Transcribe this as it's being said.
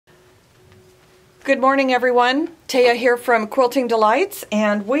Good morning, everyone. Taya here from Quilting Delights,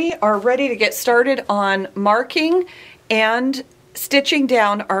 and we are ready to get started on marking and stitching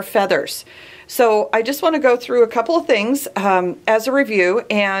down our feathers. So I just want to go through a couple of things as a review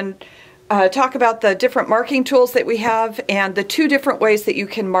and talk about the different marking tools that we have and the two different ways that you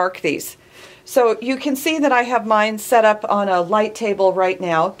can mark these. So you can see that I have mine set up on a light table right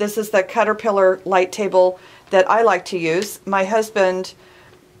now. This is the Caterpillar light table that I like to use. My husband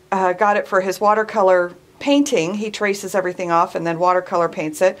got it for his watercolor painting. He traces everything off and then watercolor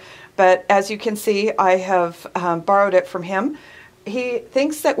paints it. But as you can see, I have borrowed it from him. He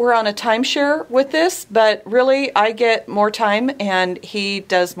thinks that we're on a timeshare with this, but really I get more time and he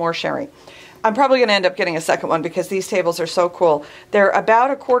does more sharing. I'm probably going to end up getting a second one because these tables are so cool. They're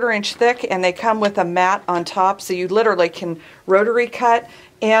about a 1/4 inch thick and they come with a mat on top, so you literally can rotary cut.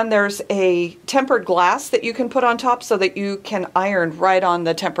 And there's a tempered glass that you can put on top so that you can iron right on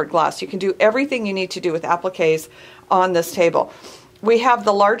the tempered glass. You can do everything you need to do with appliques on this table. We have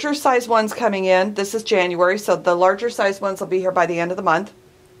the larger size ones coming in. This is January, so the larger size ones will be here by the end of the month.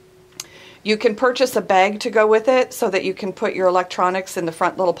 You can purchase a bag to go with it so that you can put your electronics in the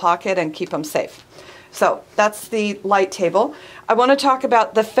front little pocket and keep them safe. So that's the light table. I want to talk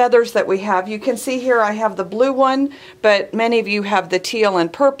about the feathers that we have. You can see here I have the blue one, but many of you have the teal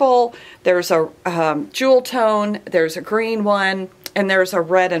and purple. There's a jewel tone, there's a green one, and there's a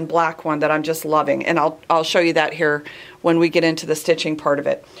red and black one that I'm just loving. And I'll show you that here when we get into the stitching part of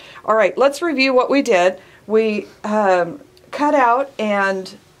it. All right, let's review what we did. We cut out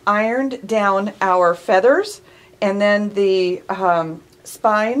and ironed down our feathers, and then the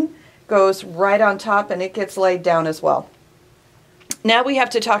spine goes right on top and it gets laid down as well. Now we have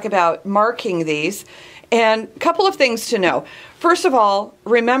to talk about marking these, and a couple of things to know. First of all,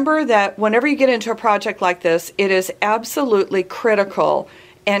 remember that whenever you get into a project like this, it is absolutely critical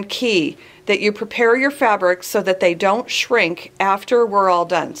and key that you prepare your fabrics so that they don't shrink after we're all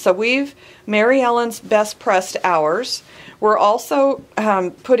done. So we've Mary Ellen's best pressed ours. We're also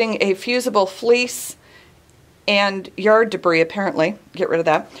putting a fusible fleece and yard debris, apparently, get rid of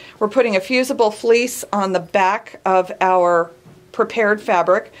that. We're putting a fusible fleece on the back of our prepared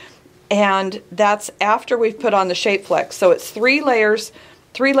fabric, and that's after we've put on the shape flex. So it's three layers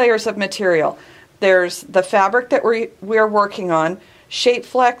of material. There's the fabric that we're working on, shape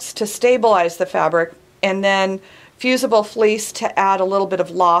flex to stabilize the fabric, and then fusible fleece to add a little bit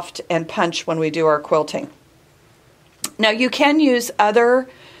of loft and punch when we do our quilting. Now you can use other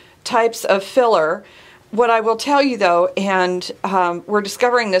types of filler. What I will tell you though, and we're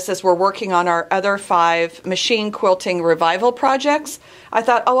discovering this as we're working on our other 5 machine quilting revival projects, I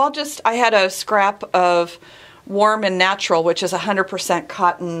thought, oh, I had a scrap of Warm and Natural, which is 100%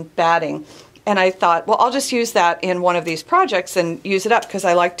 cotton batting. And I thought, well, I'll just use that in one of these projects and use it up because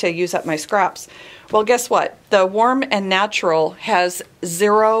I like to use up my scraps. Well, guess what? The Warm and Natural has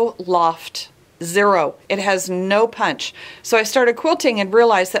 0 loft. 0. It has no punch. So I started quilting and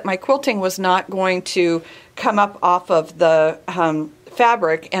realized that my quilting was not going to come up off of the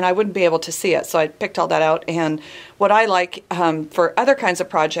fabric and I wouldn't be able to see it. So I picked all that out, and what I like for other kinds of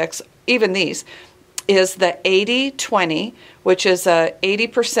projects, even these, is the 80-20, which is a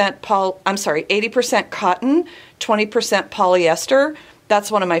 80% cotton, 20% polyester.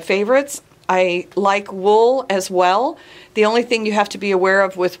 That's one of my favorites. I like wool as well. The only thing you have to be aware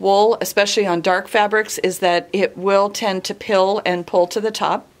of with wool, especially on dark fabrics, is that it will tend to pill and pull to the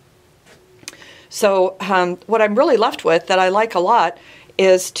top. So what I'm really left with that I like a lot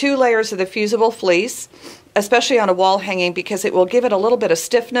is 2 layers of the fusible fleece, especially on a wall hanging, because it will give it a little bit of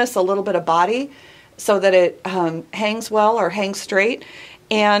stiffness, a little bit of body, so that it hangs well or hangs straight,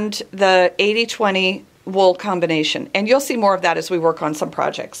 and the 80-20 wool combination. And you'll see more of that as we work on some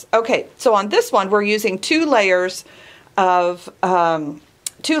projects. Okay, so on this one we're using 2 layers of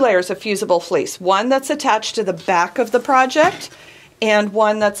fusible fleece. One that's attached to the back of the project and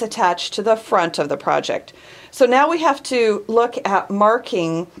one that's attached to the front of the project. So now we have to look at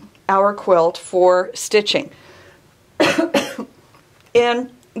marking our quilt for stitching. And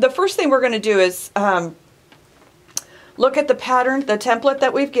the first thing we're going to do is look at the pattern, the template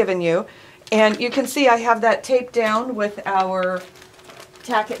that we've given you. And you can see I have that taped down with our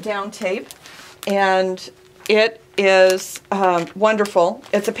tack it down tape, and it is wonderful.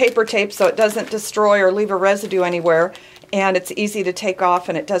 It's a paper tape, so it doesn't destroy or leave a residue anywhere, and it's easy to take off,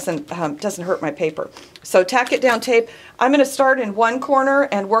 and it doesn't hurt my paper. So tack it down tape. I'm going to start in one corner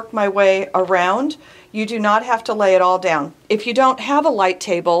and work my way around. You do not have to lay it all down. If you don't have a light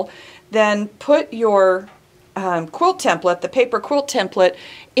table, then put your quilt template, the paper quilt template,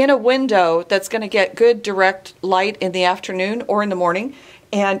 in a window that's going to get good direct light in the afternoon or in the morning,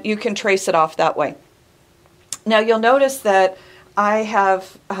 and you can trace it off that way. Now you'll notice that I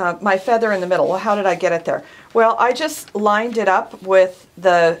have my feather in the middle. Well, how did I get it there? Well, I just lined it up with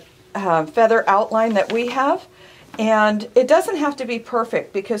the feather outline that we have, and it doesn't have to be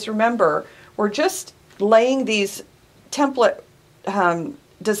perfect because remember, we're just laying these template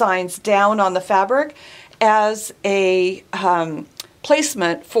designs down on the fabric as a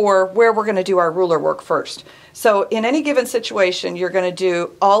placement for where we're going to do our ruler work first. So in any given situation, you're going to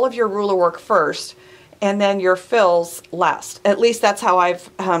do all of your ruler work first and then your fills last. At least that's how I've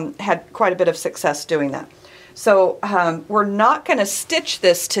had quite a bit of success doing that. So we're not going to stitch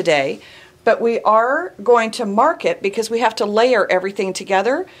this today, but we are going to mark it because we have to layer everything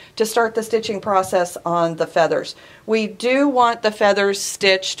together to start the stitching process on the feathers. We do want the feathers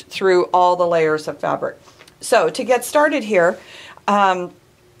stitched through all the layers of fabric. So to get started here, I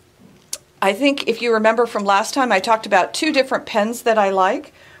think if you remember from last time, I talked about two different pens that I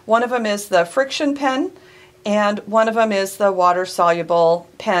like. One of them is the friction pen, and one of them is the water-soluble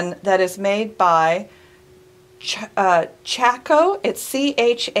pen that is made by Chako. It's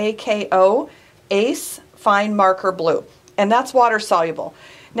C-H-A-K-O, Ace Fine Marker Blue, and that's water-soluble.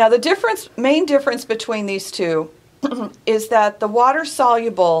 Now the main difference between these two is that the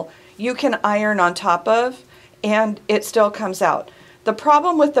water-soluble you can iron on top of, and it still comes out. The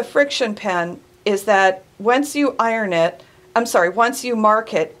problem with the friction pen is that once you iron it, once you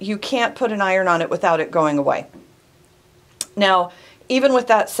mark it, you can't put an iron on it without it going away. Now, even with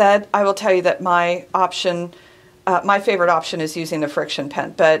that said, I will tell you that my favorite option is using the friction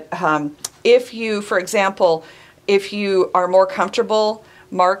pen. But if you, for example, if you are more comfortable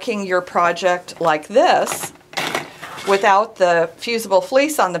marking your project like this, without the fusible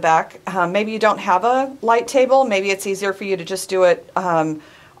fleece on the back, maybe you don't have a light table, maybe it's easier for you to just do it on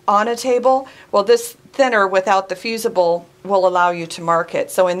a table. Well, this thinner without the fusible will allow you to mark it.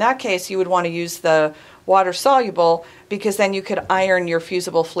 So in that case, you would want to use the water soluble because then you could iron your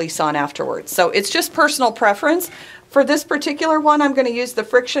fusible fleece on afterwards. So it's just personal preference. For this particular one, I'm going to use the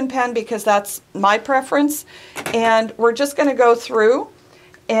friction pen because that's my preference. And we're just going to go through.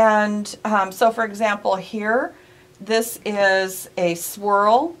 And so for example here, this is a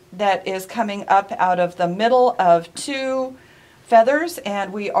swirl that is coming up out of the middle of two feathers,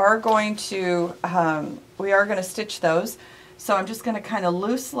 and we are going to stitch those. So I'm just going to kind of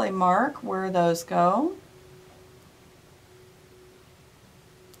loosely mark where those go,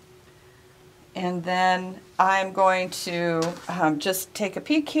 and then I'm going to just take a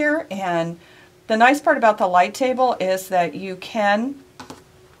peek here. And the nice part about the light table is that you can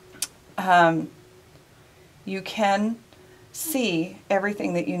see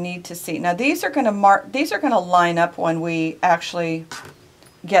everything that you need to see. Now these are going to line up when we actually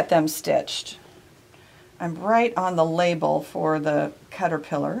get them stitched. I'm right on the label for the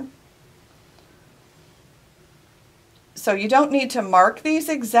caterpillar. So you don't need to mark these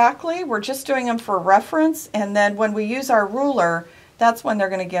exactly. We're just doing them for reference, and then when we use our ruler, that's when they're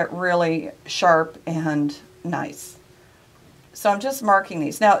going to get really sharp and nice. So I'm just marking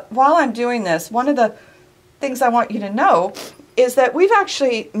these. Now while I'm doing this, one of the things I want you to know is that we've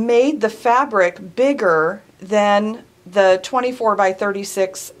actually made the fabric bigger than the 24 by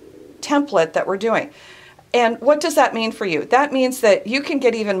 36 template that we're doing. And what does that mean for you? That means that you can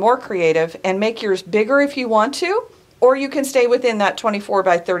get even more creative and make yours bigger if you want to, or you can stay within that 24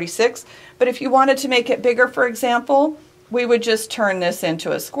 by 36. But if you wanted to make it bigger, for example, we would just turn this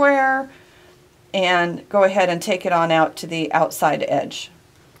into a square and go ahead and take it on out to the outside edge.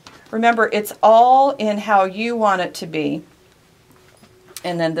 Remember, it's all in how you want it to be.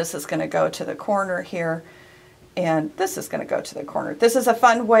 And then this is going to go to the corner here, and this is going to go to the corner. This is a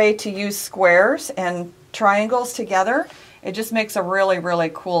fun way to use squares and triangles together. It just makes a really,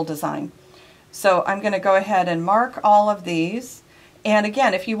 really cool design. So I'm going to go ahead and mark all of these. And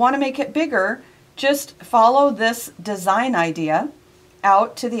again, if you want to make it bigger, just follow this design idea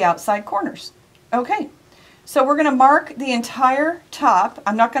out to the outside corners. Okay. So we're going to mark the entire top.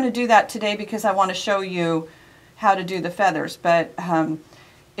 I'm not going to do that today because I want to show you how to do the feathers, but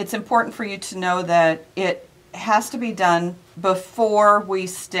it's important for you to know that it has to be done before we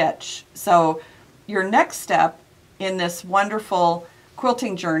stitch. So your next step in this wonderful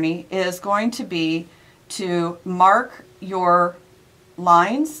quilting journey is going to be to mark your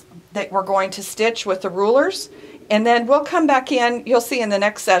lines that we're going to stitch with the rulers, and then we'll come back in. You'll see in the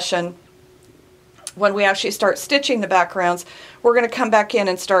next session when we actually start stitching the backgrounds, we're going to come back in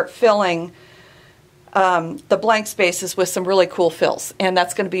and start filling the blank spaces with some really cool fills, and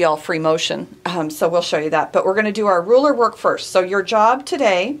that's going to be all free motion, so we'll show you that. But we're going to do our ruler work first. So your job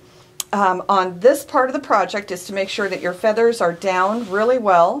today on this part of the project is to make sure that your feathers are down really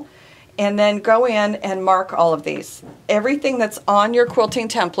well, and then go in and mark all of these. Everything that's on your quilting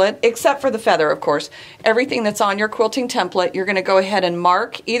template, except for the feather, of course, everything that's on your quilting template, you're going to go ahead and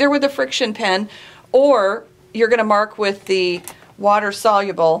mark either with a friction pen, or you're going to mark with the water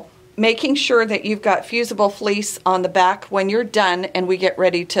soluble, making sure that you've got fusible fleece on the back when you're done and we get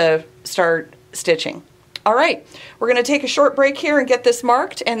ready to start stitching. All right, we're going to take a short break here and get this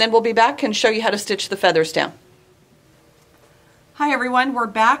marked, and then we'll be back and show you how to stitch the feathers down. Hi everyone, we're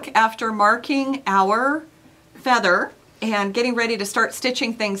back after marking our feather and getting ready to start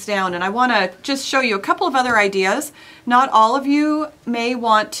stitching things down, and I want to just show you a couple of other ideas. Not all of you may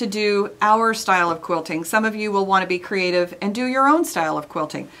want to do our style of quilting. Some of you will want to be creative and do your own style of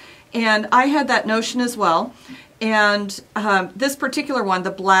quilting. And I had that notion as well. And this particular one,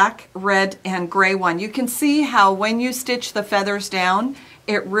 the black, red, and gray one, you can see how when you stitch the feathers down,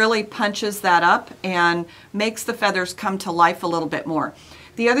 it really punches that up and makes the feathers come to life a little bit more.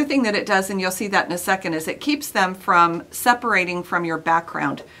 The other thing that it does, and you'll see that in a second, is it keeps them from separating from your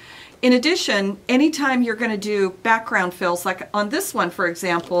background. In addition, anytime you're going to do background fills, like on this one, for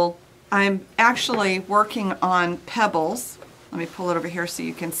example, I'm actually working on pebbles. Let me pull it over here so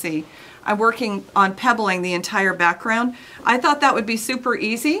you can see. I'm working on pebbling the entire background. I thought that would be super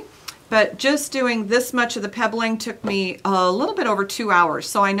easy, but just doing this much of the pebbling took me a little bit over 2 hours.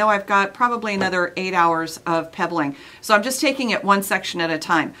 So I know I've got probably another 8 hours of pebbling. So I'm just taking it one section at a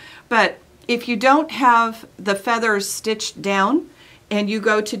time. But if you don't have the feathers stitched down and you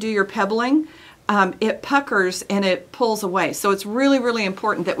go to do your pebbling, it puckers and it pulls away. So it's really, really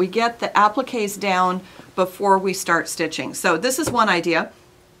important that we get the appliques down before we start stitching. So this is one idea.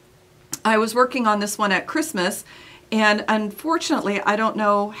 I was working on this one at Christmas, and unfortunately, I don't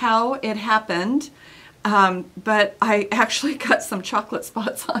know how it happened, but I actually got some chocolate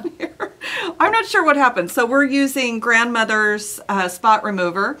spots on here. I'm not sure what happened. So we're using grandmother's spot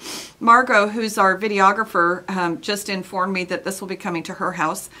remover. Margot, who's our videographer, just informed me that this will be coming to her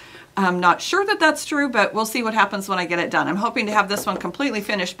house. I'm not sure that that's true, but we'll see what happens when I get it done. I'm hoping to have this one completely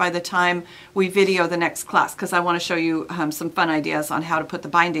finished by the time we video the next class, because I want to show you some fun ideas on how to put the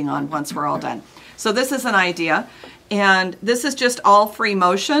binding on once we're all done. So this is an idea, and this is just all free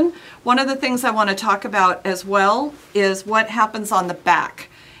motion. One of the things I want to talk about as well is what happens on the back.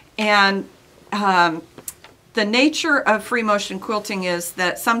 And the nature of free motion quilting is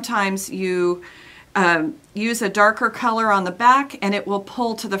that sometimes you use a darker color on the back and it will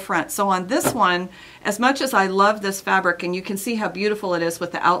pull to the front. So on this one, as much as I love this fabric, and you can see how beautiful it is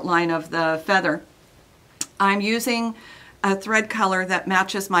with the outline of the feather, I'm using a thread color that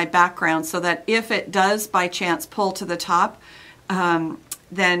matches my background so that if it does by chance pull to the top,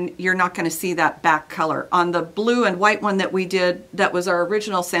 then you're not going to see that back color. On the blue and white one that we did, that was our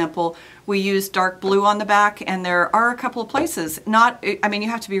original sample, we used dark blue on the back, and there are a couple of places, I mean, you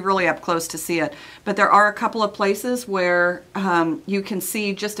have to be really up close to see it, but there are a couple of places where you can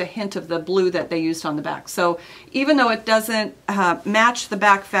see just a hint of the blue that they used on the back. So even though it doesn't match the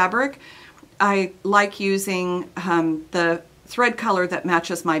back fabric, I like using the thread color that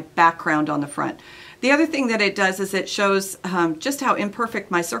matches my background on the front. The other thing that it does is it shows just how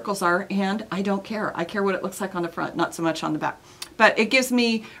imperfect my circles are, and I don't care. I care what it looks like on the front, not so much on the back. But it gives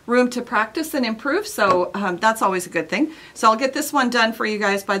me room to practice and improve, so that's always a good thing. So I'll get this one done for you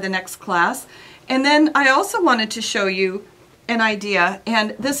guys by the next class. And then I also wanted to show you an idea,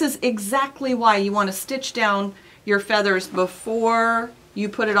 and this is exactly why you want to stitch down your feathers before you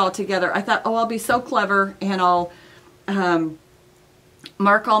put it all together. I thought, oh, I'll be so clever, and I'll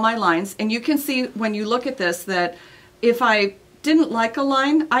mark all my lines. And you can see when you look at this that if I didn't like a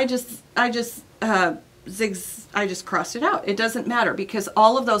line, I just crossed it out. It doesn't matter because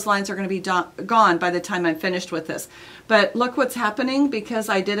all of those lines are going to be gone by the time I'm finished with this. But look what's happening because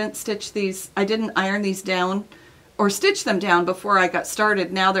I didn't stitch these, I didn't iron these down or stitch them down before I got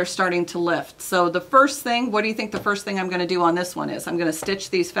started. Now they're starting to lift. So the first thing, what do you think the first thing I'm going to do on this one is? I'm going to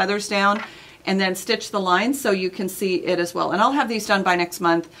stitch these feathers down and then stitch the lines so you can see it as well. And I'll have these done by next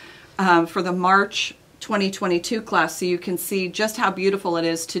month for the March 2022 class so you can see just how beautiful it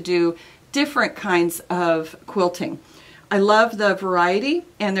is to do different kinds of quilting. I love the variety,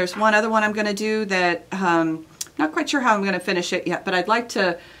 and there's one other one I'm going to do that not quite sure how I'm going to finish it yet, but I'd like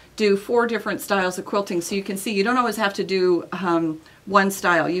to do 4 different styles of quilting so you can see you don't always have to do one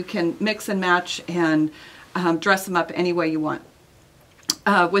style. You can mix and match and dress them up any way you want.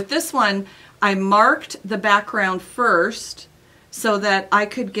 With this one, I marked the background first so that I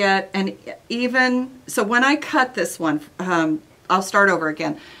could get an even, so when I cut this one, I'll start over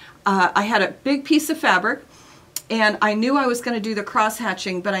again. I had a big piece of fabric and I knew I was going to do the cross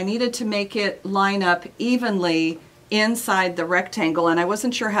hatching, but I needed to make it line up evenly inside the rectangle, and I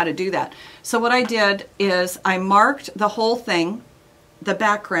wasn't sure how to do that. So what I did is I marked the whole thing, the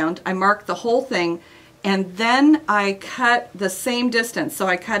background, I marked the whole thing, and then I cut the same distance. So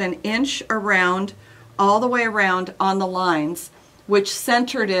I cut 1 inch around, all the way around on the lines, which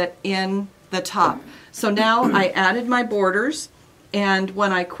centered it in the top. So now I added my borders, and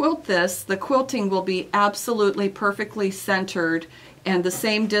when I quilt this, the quilting will be absolutely perfectly centered and the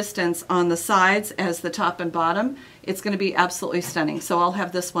same distance on the sides as the top and bottom. It's going to be absolutely stunning. So I'll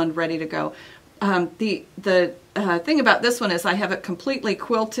have this one ready to go. The thing about this one is I have it completely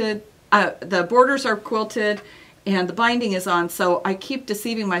quilted. The borders are quilted and the binding is on, so I keep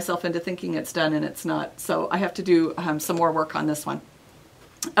deceiving myself into thinking it's done and it's not. So I have to do some more work on this one.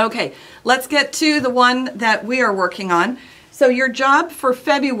 Okay, let's get to the one that we are working on. So your job for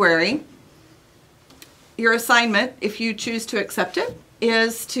February, your assignment, if you choose to accept it,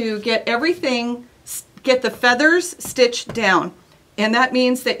 is to get everything, get the feathers stitched down. And that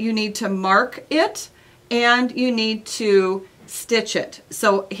means that you need to mark it and you need to stitch it.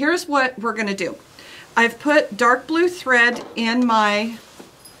 So here's what we're going to do. I've put dark blue thread in my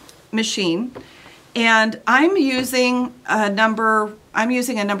machine, and I'm using a number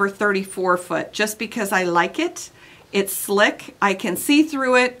 34 foot just because I like it. It's slick, I can see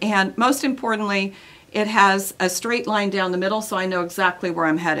through it, and most importantly, it has a straight line down the middle, so I know exactly where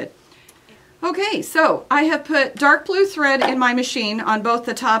I'm headed. Okay, so I have put dark blue thread in my machine on both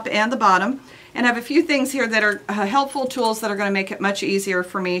the top and the bottom, and I have a few things here that are helpful tools that are going to make it much easier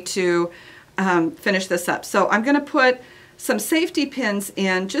for me to finish this up. So I'm going to put some safety pins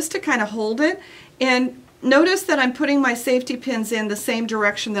in just to kind of hold it, and notice that I'm putting my safety pins in the same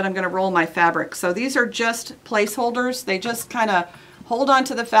direction that I'm going to roll my fabric. So these are just placeholders. They just kind of hold on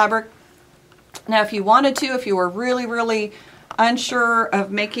to the fabric. Now if you wanted to, if you were really unsure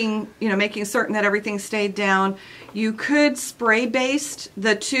of making certain that everything stayed down, you could spray baste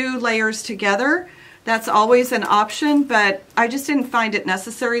the 2 layers together. That's always an option, but I just didn't find it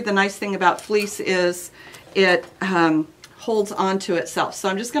necessary. The nice thing about fleece is it holds onto itself. So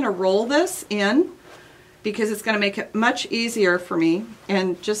I'm just going to roll this in, because it's going to make it much easier for me.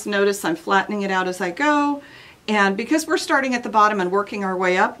 And just notice I'm flattening it out as I go. And because we're starting at the bottom and working our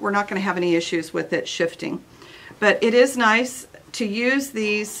way up, we're not going to have any issues with it shifting. But it is nice to use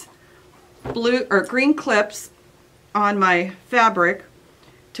these blue or green clips on my fabric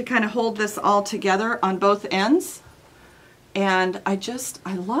to kind of hold this all together on both ends. And I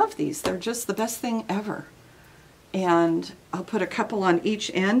love these. They're just the best thing ever. And I'll put a couple on each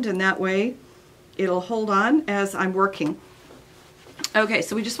end, and that way it'll hold on as I'm working. Okay,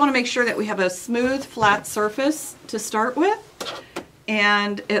 so we just want to make sure that we have a smooth, flat surface to start with.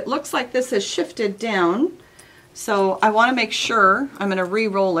 And it looks like this has shifted down. So I want to make sure, I'm going to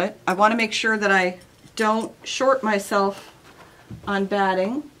re-roll it. I want to make sure that I don't short myself on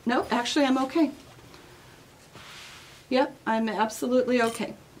batting. No, actually I'm okay. Yep, I'm absolutely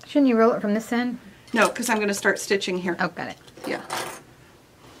okay. Shouldn't you roll it from this end? No, because I'm going to start stitching here. Oh, got it. Yeah.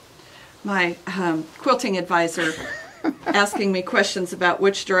 My quilting advisor asking me questions about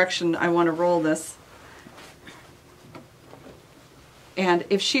which direction I want to roll this. And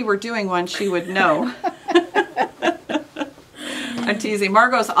if she were doing one, she would know. I'm teasing.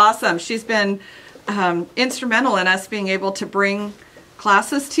 Margot's awesome. She's been instrumental in us being able to bring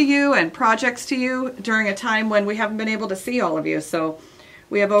classes to you and projects to you during a time when we haven't been able to see all of you. So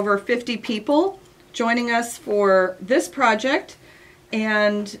we have over 50 people joining us for this project,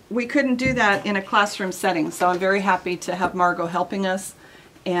 and we couldn't do that in a classroom setting. So I'm very happy to have Margot helping us,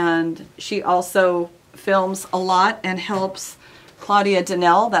 and she also films a lot and helps Claudia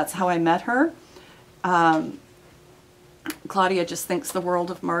Donnell. That's how I met her. Claudia just thinks the world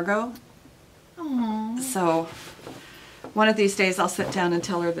of Margot. Aww. So one of these days I'll sit down and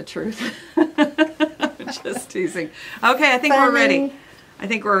tell her the truth. Just teasing. Okay, I think we're ready. I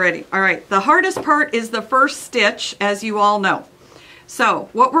think we're ready. All right, the hardest part is the first stitch, as you all know. So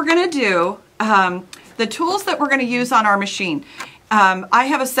what we're going to do, the tools that we're going to use on our machine. I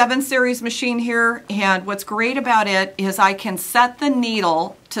have a 7 series machine here, and what's great about it is I can set the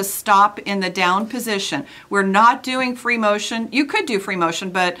needle to stop in the down position. We're not doing free motion. You could do free motion,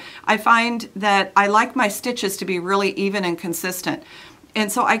 but I find that I like my stitches to be really even and consistent.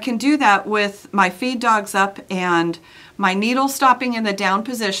 And so I can do that with my feed dogs up and my needle stopping in the down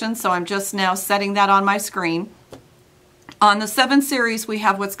position. So I'm just now setting that on my screen. On the 7 series, we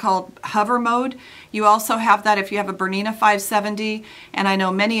have what's called hover mode. You also have that if you have a Bernina 570, and I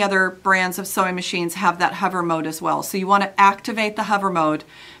know many other brands of sewing machines have that hover mode as well. So you want to activate the hover mode,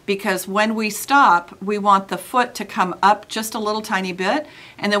 because when we stop, we want the foot to come up just a little tiny bit,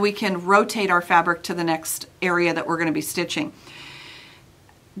 and then we can rotate our fabric to the next area that we're going to be stitching.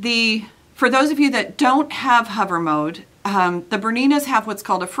 For those of you that don't have hover mode, the Berninas have what's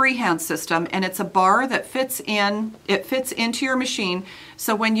called a freehand system, and it's a bar that fits into your machine.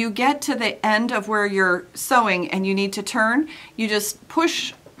 So when you get to the end of where you're sewing and you need to turn, you just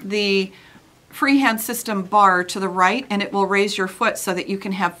push the freehand system bar to the right and it will raise your foot so that you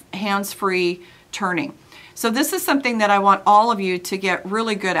can have hands-free turning. So this is something that I want all of you to get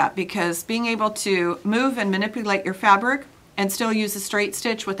really good at, because being able to move and manipulate your fabric and still use a straight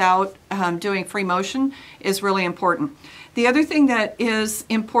stitch without doing free motion is really important. The other thing that is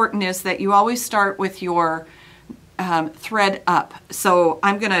important is that you always start with your thread up. So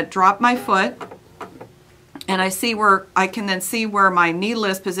I'm going to drop my foot, and I can then see where my needle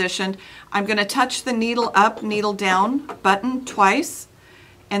is positioned. I'm going to touch the needle up, needle down button twice,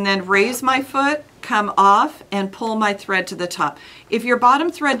 and then raise my foot, come off, and pull my thread to the top. If your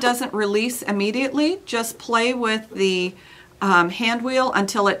bottom thread doesn't release immediately, just play with the hand wheel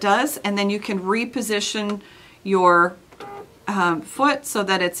until it does, and then you can reposition your foot so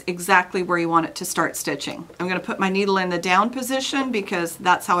that it's exactly where you want it to start stitching. I'm going to put my needle in the down position because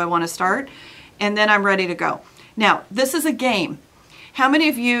that's how I want to start, and then I'm ready to go. Now, this is a game. How many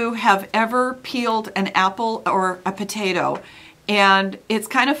of you have ever peeled an apple or a potato? And it's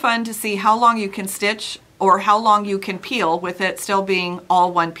kind of fun to see how long you can stitch or how long you can peel with it still being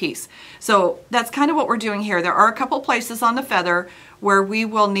all one piece. So that's kind of what we're doing here. There are a couple places on the feather where we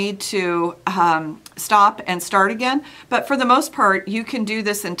will need to stop and start again, but for the most part you can do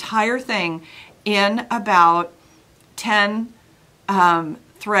this entire thing in about 10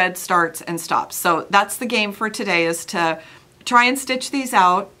 thread starts and stops. So that's the game for today, is to try and stitch these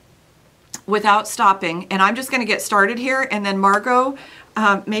out without stopping. And I'm just going to get started here, and then Margot,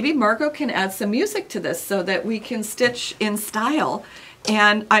 maybe Margot can add some music to this so that we can stitch in style.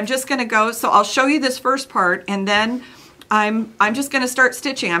 And I'm just going to go, so I'll show you this first part, and then I'm just going to start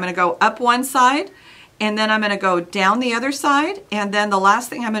stitching. I'm going to go up one side, and then I'm going to go down the other side, and then the last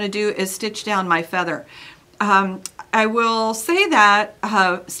thing I'm going to do is stitch down my feather. I will say that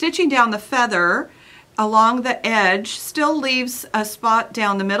stitching down the feather along the edge still leaves a spot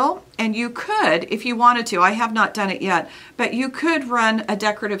down the middle, and you could, if you wanted to, I have not done it yet, but you could run a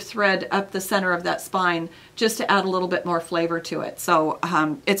decorative thread up the center of that spine just to add a little bit more flavor to it. So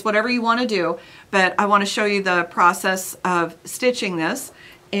it's whatever you want to do, but I want to show you the process of stitching this.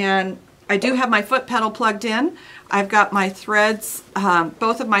 And I do have my foot pedal plugged in. I've got my threads,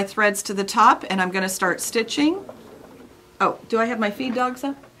 both of my threads to the top, and I'm going to start stitching. Oh, do I have my feed dogs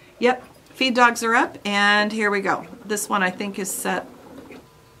up? Yep. Feed dogs are up, and here we go. This one I think is set.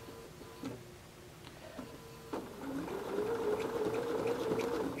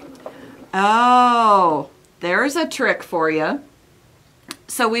 Oh, there's a trick for you.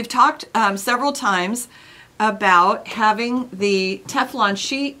 So we've talked several times about having the Teflon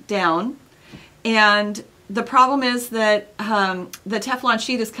sheet down, and the problem is that the Teflon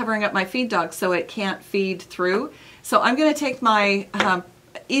sheet is covering up my feed dog, so it can't feed through. So I'm going to take my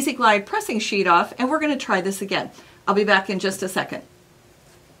Easy Glide pressing sheet off, and we're going to try this again. I'll be back in just a second.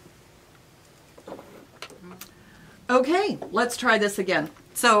 Okay, let's try this again.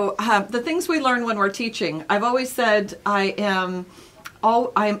 So the things we learn when we're teaching, I've always said I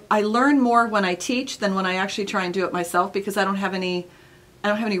learn more when I teach than when I actually try and do it myself, because I don't have any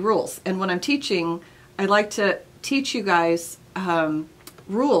rules. And when I'm teaching, I like to teach you guys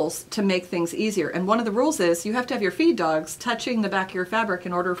rules to make things easier. And one of the rules is you have to have your feed dogs touching the back of your fabric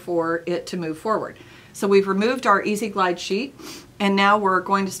in order for it to move forward. So we've removed our Easy Glide sheet, and now we're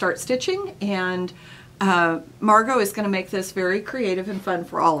going to start stitching, and Margot is going to make this very creative and fun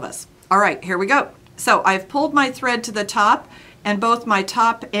for all of us. All right, here we go. So I've pulled my thread to the top, and both my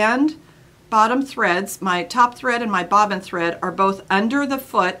top and bottom threads, my top thread and my bobbin thread, are both under the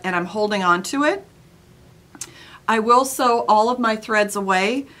foot, and I'm holding on to it. I will sew all of my threads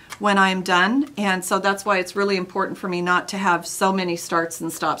away when I'm done, and so that's why it's really important for me not to have so many starts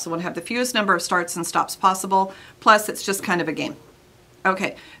and stops. I want to have the fewest number of starts and stops possible, plus it's just kind of a game.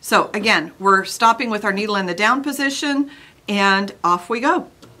 Okay, so again, we're stopping with our needle in the down position, and off we go.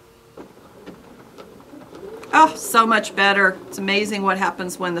 Oh, so much better. It's amazing what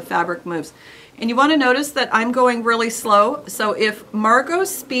happens when the fabric moves. And you want to notice that I'm going really slow, so if Margot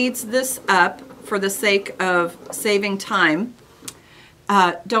speeds this up for the sake of saving time,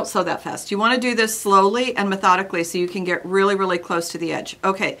 Don't sew that fast. You want to do this slowly and methodically so you can get really, really close to the edge.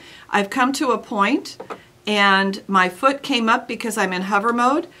 Okay, I've come to a point and my foot came up because I'm in hover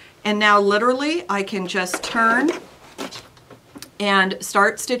mode, and now literally I can just turn and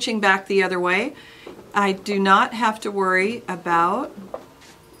start stitching back the other way. I do not have to worry about,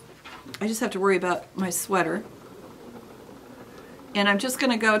 I just have to worry about my sweater. And I'm just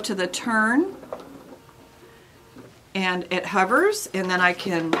going to go to the turn, and it hovers, and then I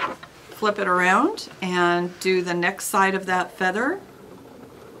can flip it around and do the next side of that feather.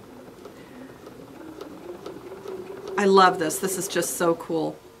 I love this. This is just so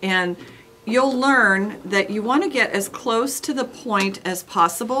cool. And you'll learn that you want to get as close to the point as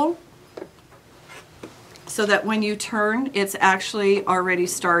possible so that when you turn, it's actually already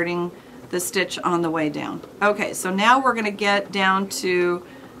starting the stitch on the way down. Okay, so now we're going to get down to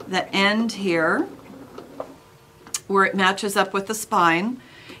the end here where it matches up with the spine.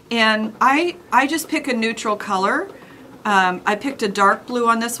 And I just pick a neutral color. I picked a dark blue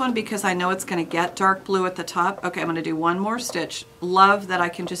on this one because I know it's going to get dark blue at the top. Okay, I'm going to do one more stitch. Love that I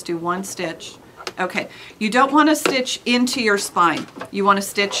can just do one stitch. Okay, you don't want to stitch into your spine. You want to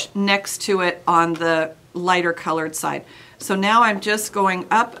stitch next to it on the lighter colored side. So now I'm just going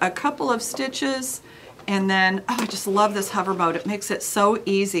up a couple of stitches, and then, oh, I just love this hover mode. It makes it so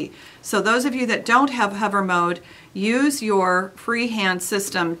easy. So those of you that don't have hover mode, use your freehand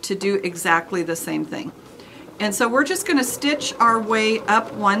system to do exactly the same thing. And so we're just going to stitch our way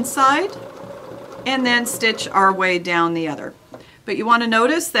up one side and then stitch our way down the other. But you want to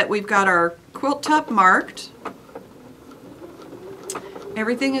notice that we've got our quilt top marked.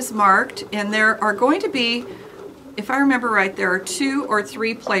 Everything is marked, and there are going to be, if I remember right, there are 2 or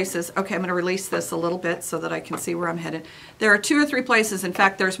 3 places. Okay, I'm going to release this a little bit so that I can see where I'm headed. There are 2 or 3 places, in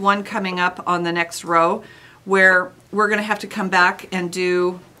fact there's one coming up on the next row, where we're going to have to come back and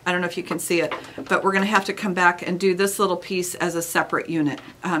do, I don't know if you can see it, but we're going to have to come back and do this little piece as a separate unit.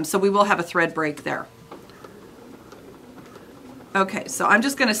 So we will have a thread break there. Okay, so I'm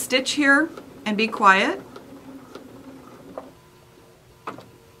just going to stitch here and be quiet.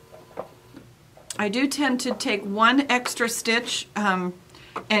 I do tend to take one extra stitch, and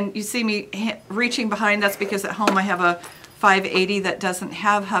you see me reaching behind. That's because at home I have a 580 that doesn't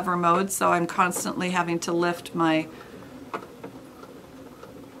have hover mode, so I'm constantly having to lift my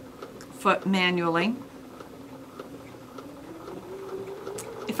foot manually.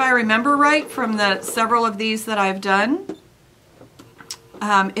 If I remember right from the several of these that I've done,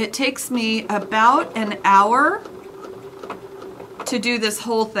 it takes me about an hour to do this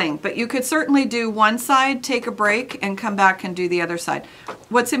whole thing, but you could certainly do one side, take a break, and come back and do the other side.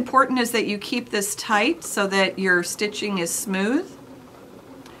 What's important is that you keep this tight so that your stitching is smooth.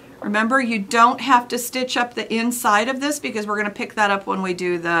 Remember, you don't have to stitch up the inside of this because we're going to pick that up when we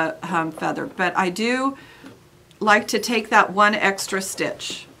do the feather, but I do like to take that one extra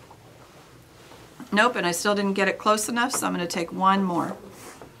stitch. Nope, and I still didn't get it close enough, so I'm going to take one more.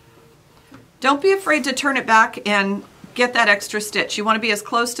 Don't be afraid to turn it back and get that extra stitch. You want to be as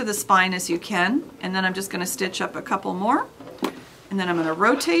close to the spine as you can, and then I'm just going to stitch up a couple more, and then I'm going to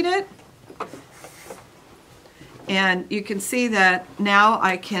rotate it, and you can see that now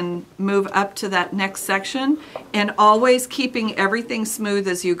I can move up to that next section, and always keeping everything smooth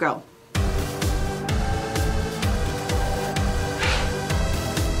as you go.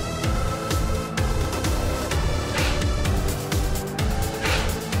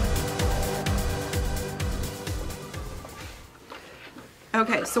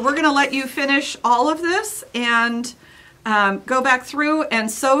 Okay, so we're going to let you finish all of this and go back through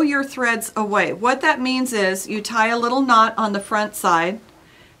and sew your threads away. What that means is you tie a little knot on the front side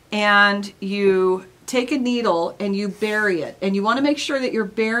and you take a needle and you bury it. And you want to make sure that you're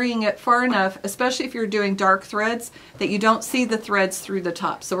burying it far enough, especially if you're doing dark threads, that you don't see the threads through the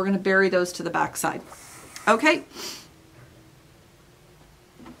top. So we're going to bury those to the back side. Okay,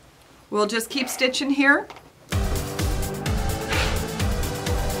 we'll just keep stitching here.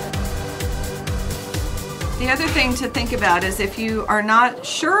 The other thing to think about is if you are not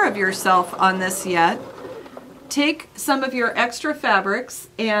sure of yourself on this yet, take some of your extra fabrics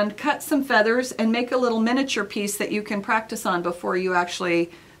and cut some feathers and make a little miniature piece that you can practice on before you actually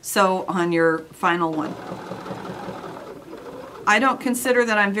sew on your final one. I don't consider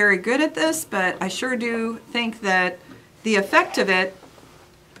that I'm very good at this, but I sure do think that the effect of it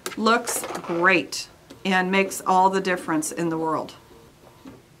looks great and makes all the difference in the world.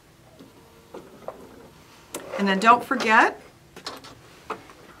 And then don't forget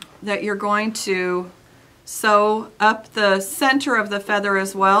that you're going to sew up the center of the feather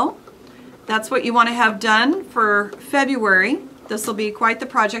as well. That's what you want to have done for February. This will be quite the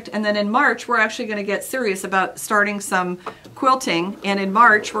project. And then in March, we're actually going to get serious about starting some quilting. And in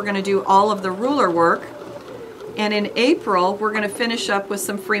March, we're going to do all of the ruler work. And in April, we're going to finish up with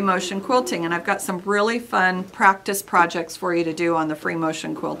some free motion quilting. And I've got some really fun practice projects for you to do on the free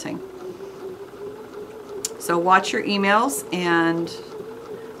motion quilting. So watch your emails. And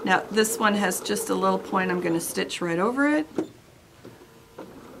now this one has just a little point. I'm going to stitch right over it.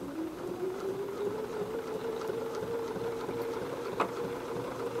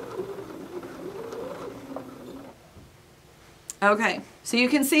 Okay, so you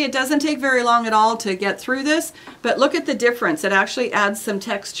can see it doesn't take very long at all to get through this, but look at the difference. It actually adds some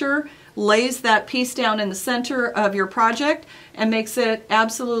texture, lays that piece down in the center of your project, and makes it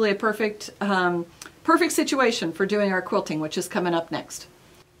absolutely a perfect, perfect situation for doing our quilting, which is coming up next.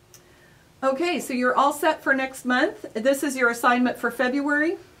 Okay, so you're all set for next month. This is your assignment for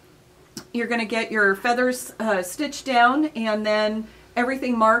February. You're going to get your feathers stitched down and then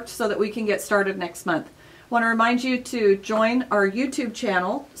everything marked so that we can get started next month. I want to remind you to join our YouTube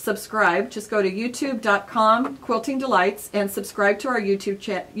channel, subscribe. Just go to youtube.com Quilting Delights and subscribe to our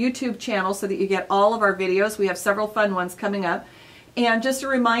YouTube channel so that you get all of our videos. We have several fun ones coming up. And just a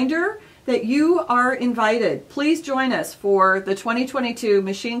reminder that you are invited. Please join us for the 2022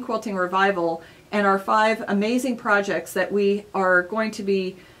 Machine Quilting Revival and our 5 amazing projects that we are going to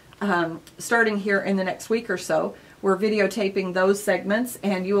be starting here in the next week or so. We're videotaping those segments,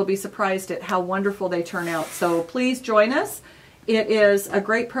 and you will be surprised at how wonderful they turn out. So please join us. It is a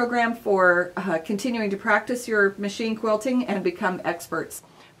great program for continuing to practice your machine quilting and become experts.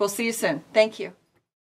 We'll see you soon. Thank you.